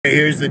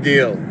Here's the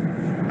deal.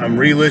 I'm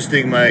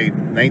relisting my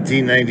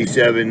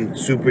 1997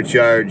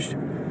 Supercharged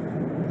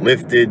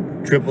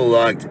lifted triple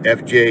locked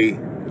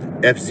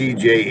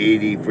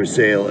FZJ80 for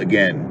sale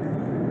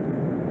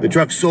again. The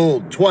truck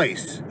sold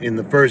twice in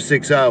the first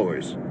 6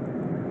 hours.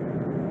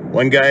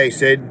 One guy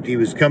said he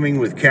was coming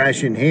with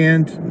cash in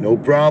hand, no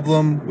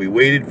problem. We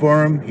waited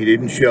for him, he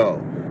didn't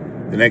show.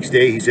 The next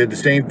day he said the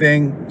same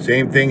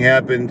thing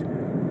happened.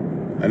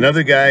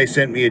 Another guy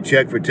sent me a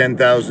check for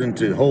 $10,000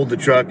 to hold the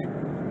truck,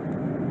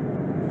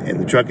 and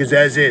the truck is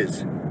as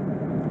is,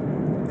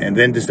 and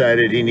then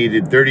decided he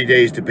needed 30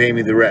 days to pay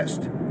me the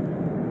rest.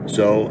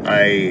 So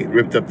I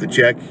ripped up the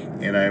check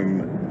and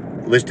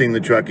I'm listing the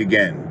truck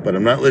again, but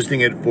I'm not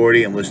listing it at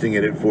 40, I'm listing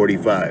it at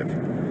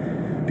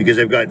 45 because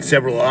I've got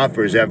several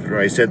offers after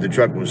I said the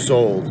truck was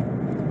sold,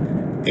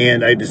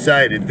 and I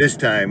decided this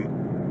time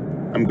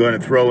I'm going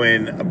to throw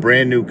in a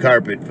brand new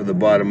carpet for the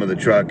bottom of the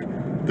truck,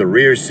 the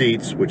rear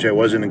seats, which I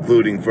wasn't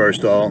including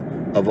first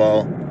of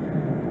all,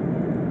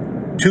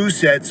 2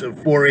 sets of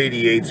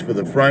 488s for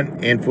the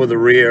front and for the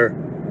rear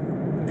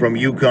from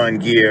Yukon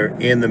Gear,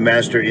 and the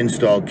master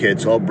install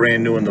kits, all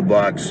brand new in the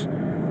box.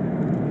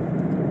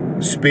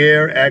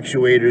 Spare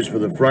actuators for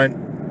the front,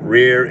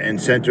 rear,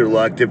 and center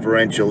lock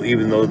differential,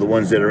 even though the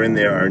ones that are in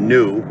there are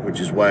new,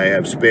 which is why I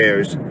have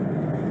spares.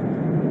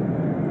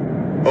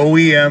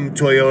 OEM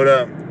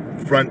Toyota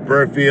front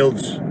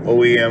BIRFIELDS,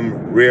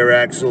 OEM rear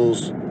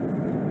axles,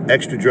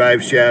 extra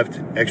drive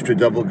shaft, extra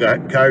double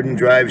cardan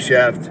drive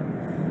shaft,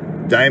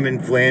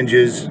 diamond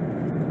flanges,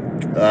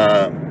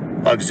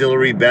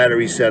 auxiliary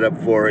battery setup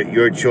for it,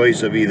 your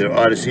choice of either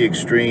ODYSEE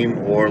Extreme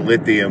or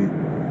lithium,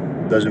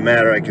 doesn't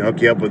matter, I can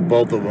hook you up with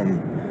both of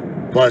them,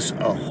 plus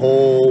a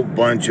whole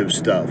bunch of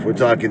stuff. We're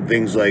talking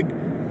things like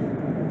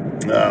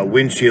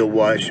windshield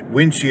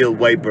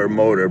wiper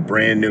motor,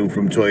 brand new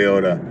from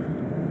Toyota.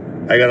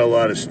 I got a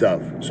lot of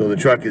stuff, so the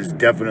truck is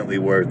definitely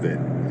worth it.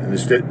 And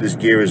this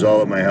gear is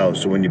all at my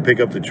house, so when you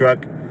pick up the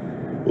truck,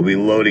 we'll be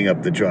loading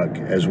up the truck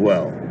as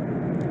well.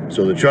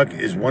 So the truck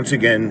is once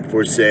again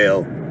for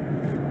sale.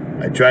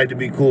 I tried to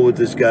be cool with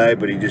this guy,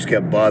 but he just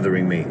kept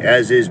bothering me.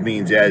 As is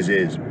means as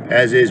is.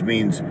 As is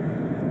means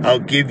I'll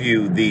give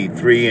you the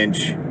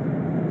 3-inch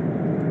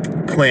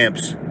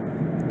clamps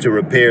to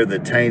repair the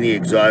tiny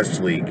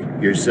exhaust leak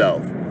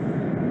yourself.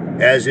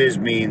 As is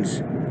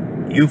means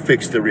you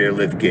fix the rear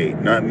lift gate,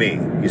 not me.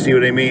 You see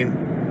what I mean?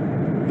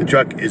 The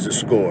truck is a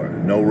score.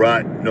 No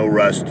rot, no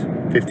rust.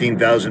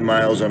 15,000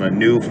 miles on a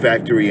new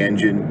factory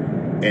engine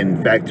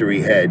and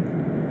factory head.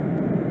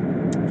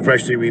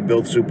 Freshly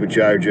rebuilt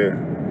supercharger,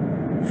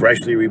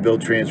 freshly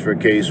rebuilt transfer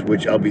case,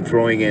 which I'll be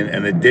throwing in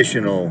an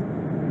additional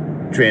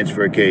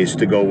transfer case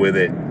to go with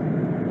it.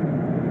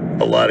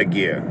 A lot of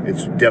gear.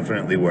 It's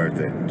definitely worth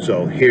it.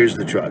 So here's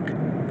the truck.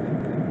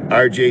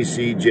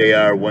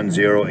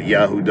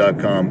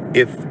 rjcjr10@yahoo.com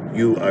if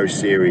you are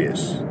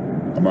serious.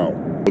 I'm out.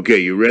 Okay,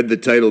 you read the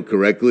title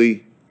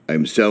correctly.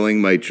 I'm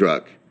selling my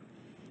truck.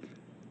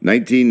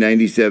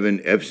 1997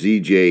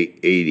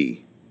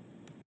 FZJ80.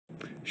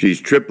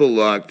 She's triple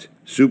locked,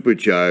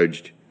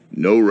 supercharged,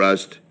 no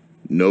rust,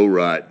 no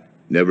rot,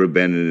 never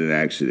been in an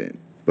accident.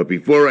 But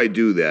before I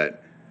do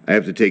that, I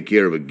have to take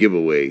care of a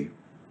giveaway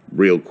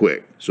real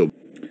quick. So,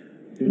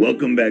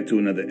 welcome back to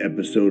another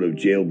episode of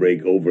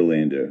JailBreak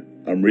Overlander.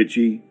 I'm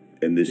Richie,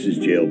 and this is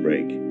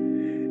JailBreak.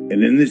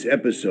 And in this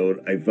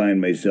episode, I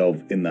find myself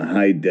in the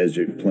high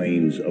desert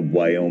plains of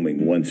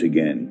Wyoming once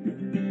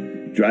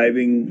again,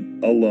 driving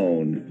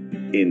alone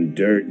in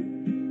dirt,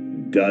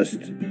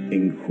 dust,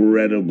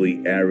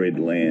 incredibly arid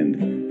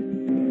land.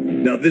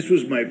 Now, this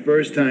was my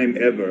first time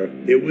ever.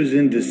 It was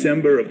in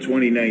December of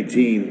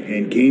 2019,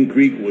 and Cane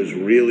Creek was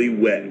really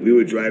wet. We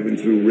were driving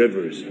through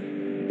rivers,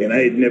 and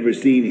I had never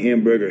seen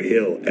Hamburger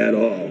Hill at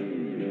all.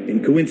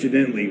 And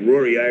coincidentally,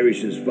 Rory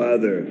Irish's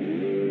father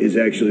is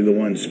actually the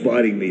one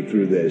spotting me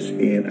through this,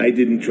 and I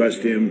didn't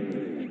trust him.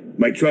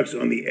 My truck's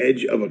on the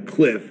edge of a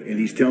cliff, and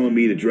he's telling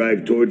me to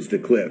drive towards the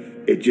cliff.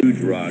 It just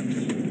huge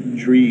rocks,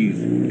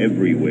 trees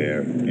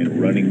everywhere,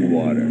 and running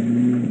water.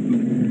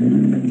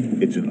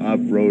 It's an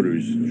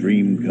off-roader's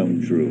dream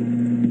come true.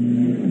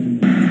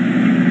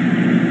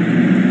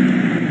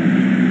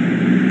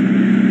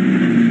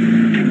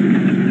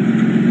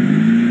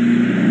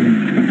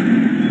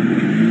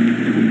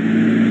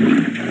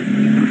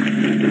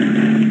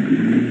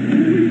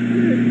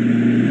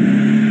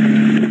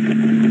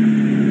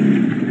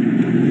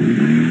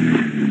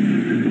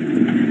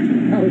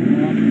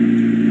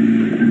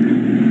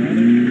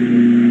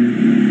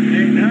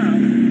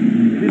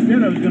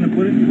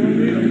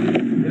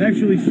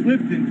 Actually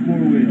slipped in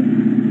 4-wheel.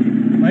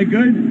 Am I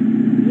good?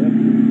 Yeah.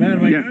 Matt,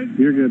 am I good?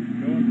 You're good.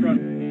 Go in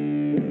front.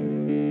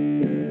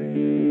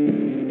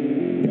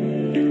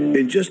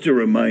 And just a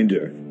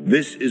reminder,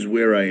 this is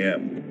where I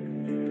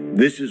am.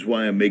 This is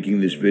why I'm making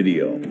this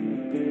video.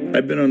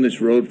 I've been on this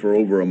road for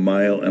over a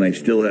mile, and I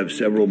still have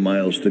several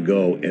miles to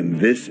go, and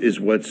this is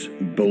what's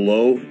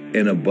below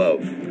and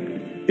above.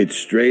 It's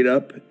straight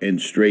up and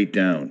straight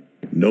down.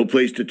 No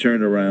place to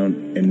turn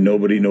around, and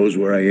nobody knows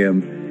where I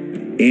am.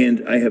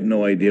 And I have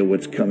no idea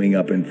what's coming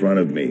up in front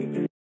of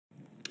me.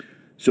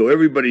 So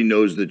everybody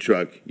knows the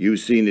truck. You've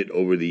seen it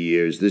over the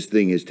years. This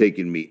thing has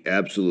taken me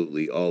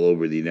absolutely all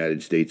over the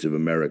United States of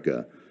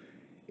America.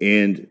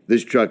 And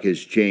this truck has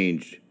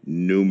changed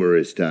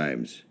numerous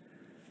times.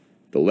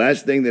 The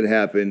last thing that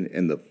happened,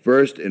 and the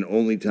first and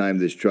only time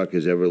this truck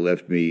has ever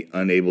left me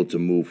unable to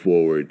move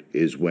forward,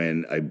 is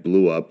when I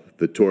blew up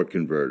the torque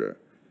converter.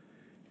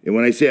 And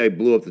when I say I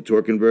blew up the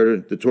torque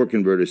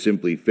converter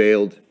simply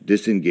failed,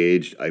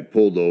 disengaged. I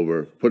pulled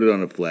over, put it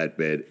on a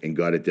flatbed, and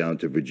got it down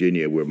to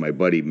Virginia, where my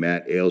buddy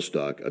Matt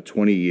Ailstock, a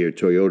 20-year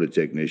Toyota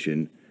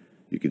technician,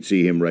 you can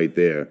see him right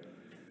there,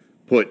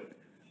 put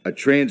a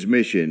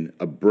transmission,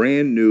 a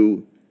brand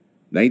new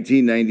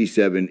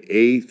 1997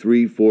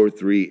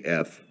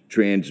 A343F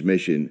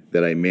transmission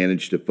that I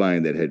managed to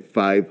find that had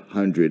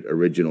 500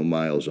 original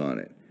miles on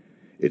it.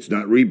 It's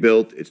not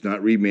rebuilt, it's not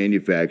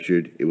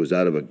remanufactured, it was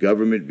out of a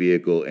government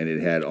vehicle, and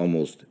it had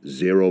almost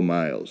 0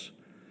 miles.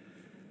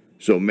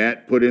 So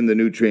Matt put in the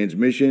new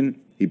transmission,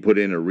 he put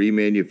in a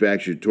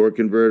remanufactured torque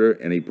converter,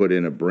 and he put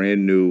in a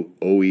brand new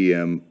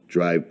OEM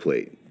drive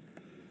plate.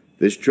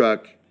 This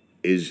truck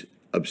is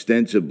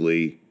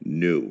ostensibly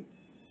new.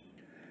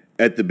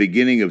 At the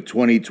beginning of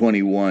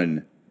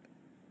 2021,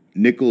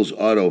 Nichols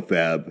Auto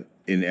Fab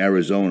in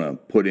Arizona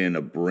put in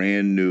a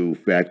brand new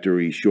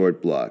factory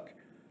short block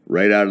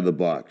right out of the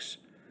box.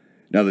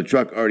 Now, the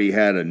truck already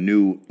had a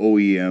new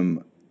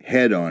OEM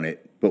head on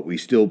it, but we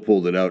still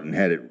pulled it out and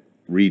had it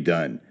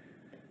redone.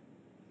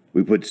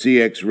 We put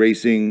CX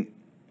Racing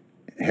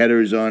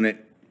headers on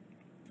it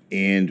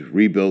and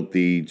rebuilt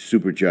the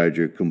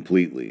supercharger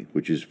completely,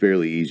 which is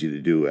fairly easy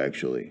to do,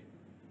 actually.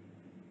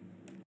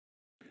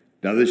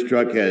 Now, this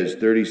truck has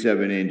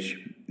 37-inch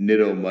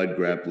Nitto mud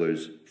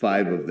grapplers,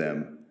 5 of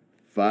them,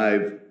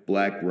 5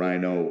 black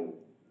Rhino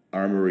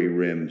Armory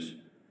rims.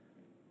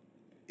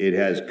 It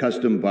has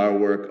custom bar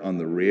work on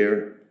the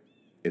rear.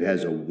 It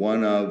has a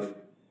one-of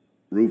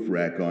roof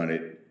rack on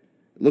it.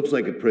 It looks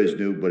like a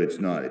Priznu, but it's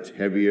not. It's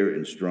heavier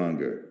and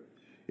stronger.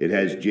 It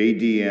has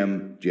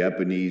JDM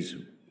Japanese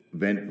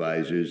vent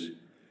visors.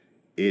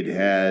 It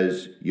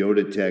has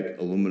Yoda-Tech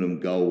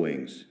aluminum gull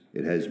wings.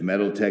 It has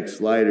Metal-Tech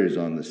sliders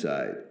on the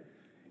side.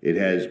 It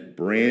has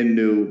brand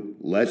new,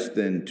 less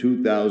than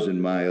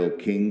 2,000-mile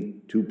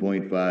King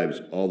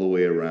 2.5s all the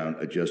way around,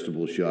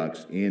 adjustable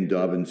shocks, and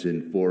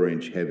Dobinson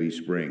 4-inch heavy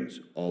springs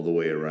all the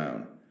way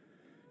around.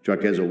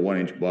 Truck has a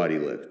 1-inch body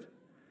lift.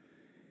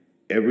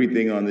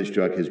 Everything on this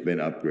truck has been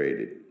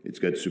upgraded. It's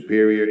got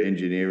superior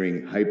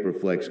engineering,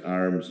 Hyperflex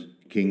arms,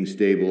 King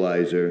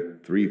stabilizer,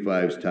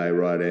 3/5 tie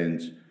rod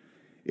ends.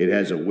 It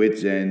has a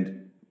Wits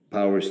End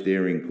power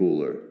steering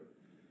cooler.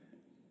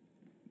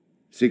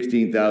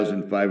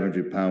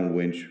 16,500-pound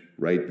winch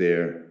right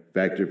there,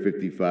 Factor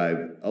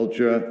 55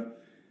 Ultra.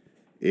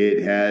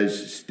 It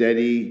has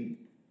steady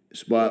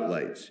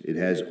spotlights. It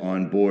has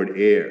onboard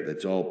air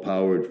that's all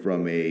powered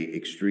from a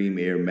Extreme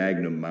Air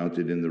Magnum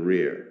mounted in the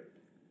rear.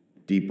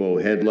 Depot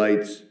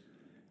headlights,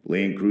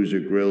 Land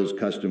Cruiser grills,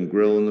 custom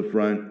grill in the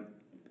front.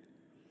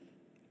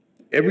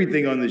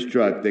 Everything on this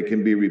truck that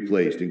can be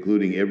replaced,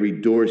 including every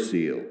door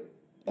seal,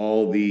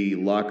 all the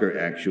locker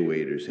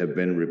actuators have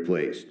been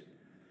replaced.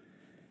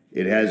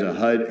 It has a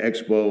HUD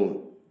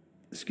Expo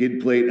skid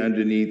plate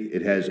underneath.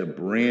 It has a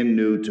brand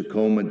new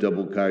Tacoma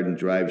double cardan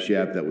drive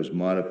shaft that was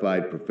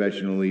modified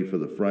professionally for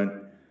the front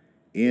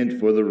and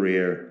for the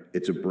rear.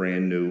 It's a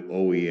brand new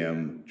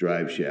OEM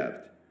drive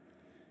shaft.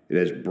 It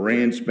has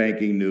brand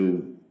spanking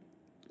new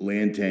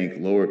land tank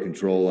lower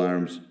control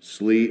arms,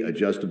 SLE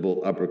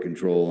adjustable upper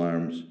control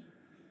arms.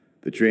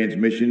 The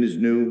transmission is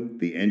new,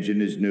 the engine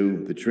is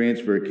new, the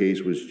transfer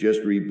case was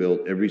just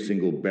rebuilt, every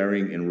single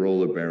bearing and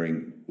roller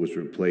bearing was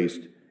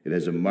replaced. It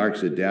has a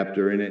Marks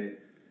adapter in it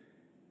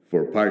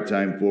for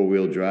part-time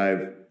four-wheel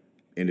drive,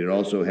 and it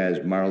also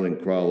has Marlin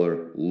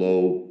Crawler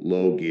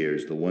low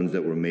gears, the ones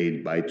that were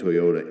made by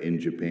Toyota in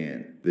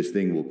Japan. This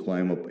thing will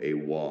climb up a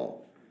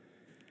wall.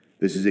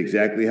 This is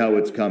exactly how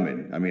it's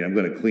coming. I mean, I'm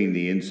going to clean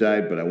the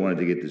inside, but I wanted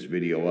to get this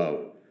video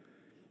out.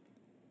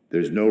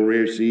 There's no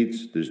rear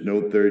seats. There's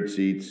no third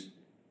seats.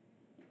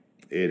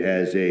 It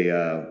has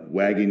a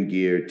wagon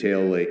gear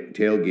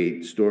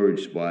tailgate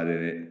storage spot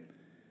in it.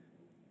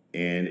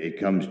 And it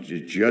comes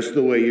just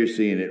the way you're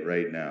seeing it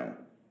right now.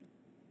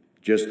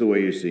 Just the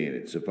way you're seeing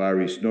it.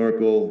 Safari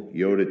snorkel,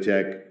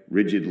 Yoda-Tech,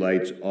 rigid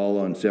lights, all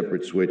on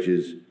separate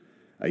switches.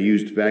 I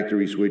used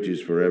factory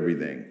switches for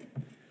everything.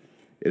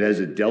 It has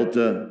a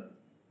Delta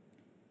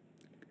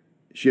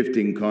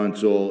shifting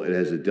console. It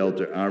has a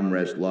Delta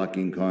armrest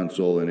locking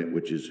console in it,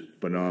 which is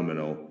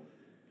phenomenal.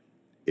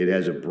 It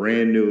has a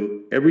brand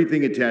new,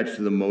 everything attached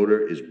to the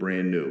motor is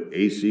brand new.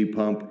 AC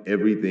pump,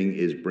 everything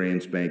is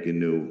brand spanking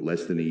new,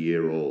 less than a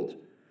year old.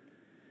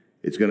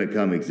 It's going to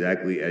come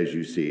exactly as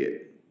you see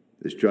it.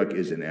 This truck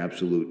is an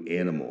absolute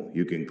animal.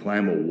 You can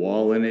climb a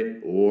wall in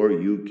it, or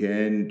you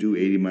can do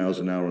 80 miles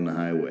an hour on the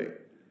highway.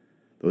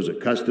 Those are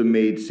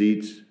custom-made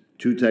seats,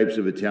 2 types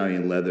of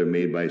Italian leather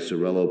made by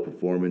Sorello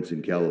Performance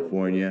in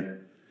California.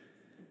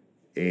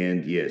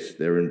 And yes,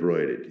 they're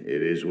embroidered.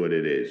 It is what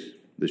it is.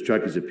 This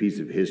truck is a piece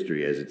of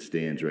history as it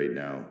stands right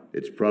now.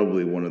 It's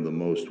probably one of the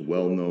most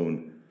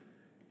well-known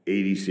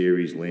 80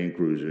 series Land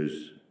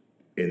Cruisers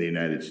in the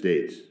United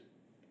States.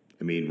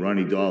 I mean,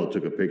 Ronnie Dahl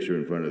took a picture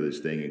in front of this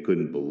thing and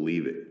couldn't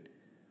believe it.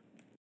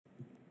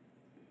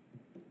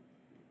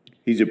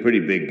 He's a pretty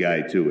big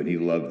guy too, and he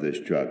loved this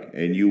truck,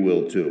 and you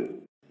will too.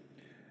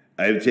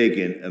 I've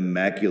taken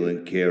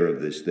immaculate care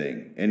of this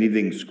thing.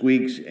 Anything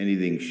squeaks,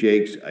 anything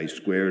shakes, I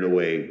square it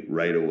away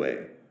right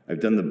away.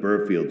 I've done the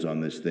BIRFIELDS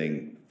on this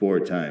thing 4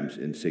 times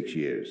in 6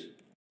 years.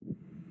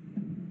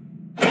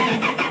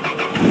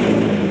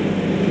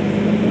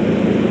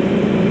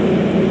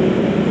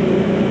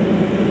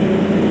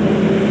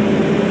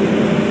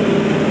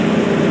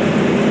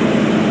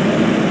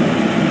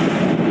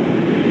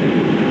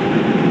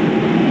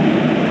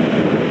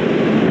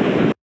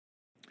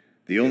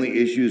 The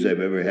only issues I've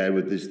ever had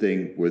with this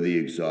thing were the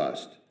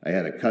exhaust. I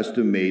had a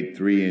custom-made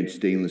 3-inch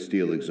stainless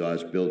steel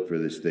exhaust built for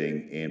this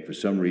thing, and for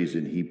some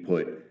reason he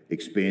put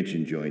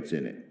expansion joints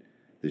in it.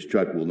 This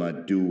truck will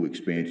not do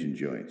expansion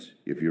joints.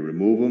 If you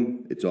remove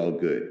them, it's all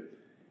good. It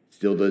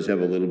still does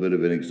have a little bit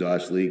of an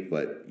exhaust leak,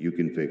 but you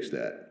can fix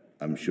that.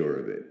 I'm sure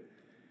of it.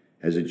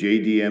 Has a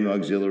JDM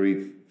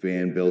auxiliary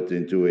fan built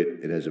into it.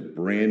 It has a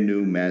brand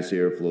new mass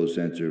airflow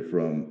sensor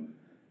from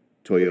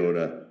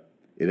Toyota.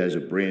 It has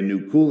a brand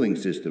new cooling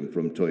system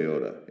from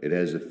Toyota. It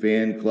has a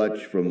fan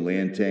clutch from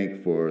Land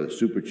Tank for the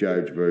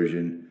supercharged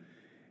version.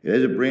 It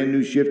has a brand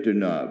new shifter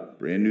knob,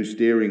 brand new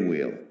steering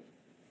wheel.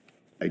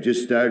 I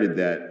just started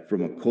that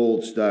from a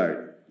cold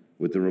start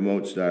with the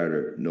remote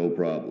starter, no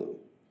problem.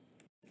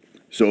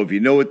 So if you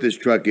know what this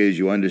truck is,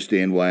 you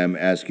understand why I'm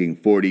asking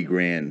 40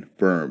 grand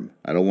firm.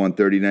 I don't want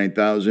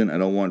 39,000, I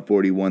don't want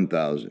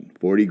 41,000.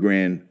 40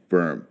 grand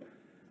firm.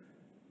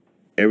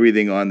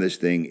 Everything on this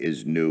thing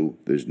is new.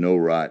 There's no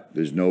rot.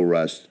 There's no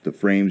rust. The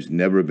frame's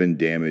never been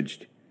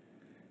damaged.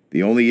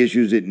 The only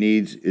issues it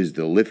needs is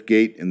the lift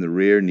gate in the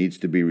rear needs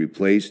to be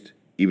replaced.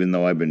 Even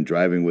though I've been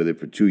driving with it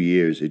for 2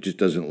 years, it just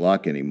doesn't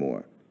lock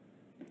anymore.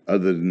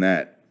 Other than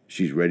that,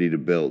 she's ready to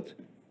build.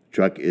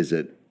 Truck is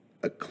a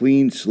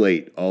clean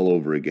slate all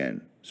over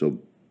again. So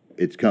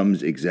it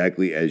comes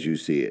exactly as you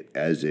see it,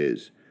 as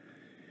is.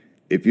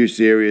 If you're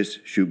serious,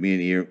 shoot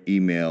me an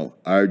email,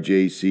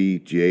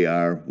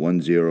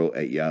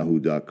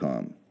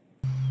 rjcjr10@yahoo.com.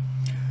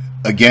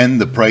 Again,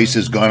 the price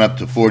has gone up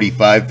to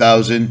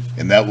 $45,000,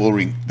 and that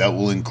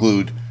will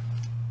include,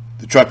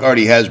 the truck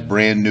already has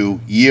brand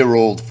new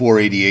year-old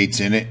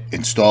 488s in it,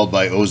 installed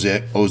by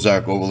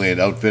Ozark Overland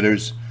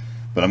Outfitters,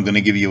 but I'm going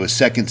to give you a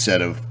second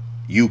set of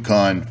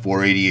Yukon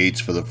 488s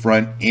for the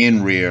front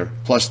and rear,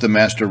 plus the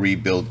master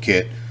rebuild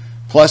kit,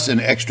 plus an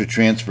extra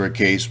transfer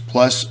case,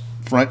 plus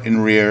front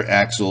and rear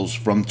axles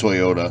from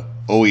Toyota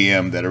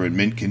OEM that are in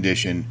mint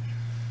condition,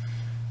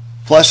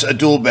 plus a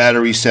dual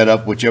battery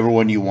setup, whichever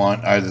one you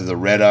want, either the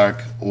Red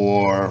Arc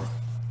or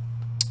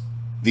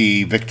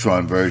the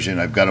Victron version.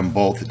 I've got them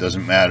both, it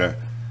doesn't matter.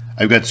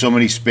 I've got so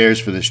many spares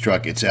for this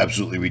truck, it's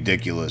absolutely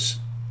ridiculous.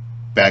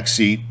 Back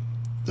seat,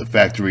 the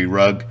factory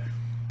rug,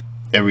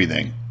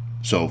 everything.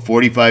 So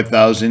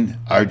 $45,000,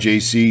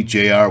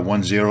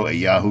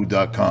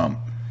 rjcjr10@yahoo.com.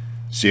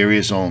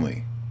 Serious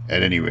only.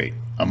 At any rate,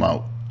 I'm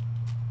out.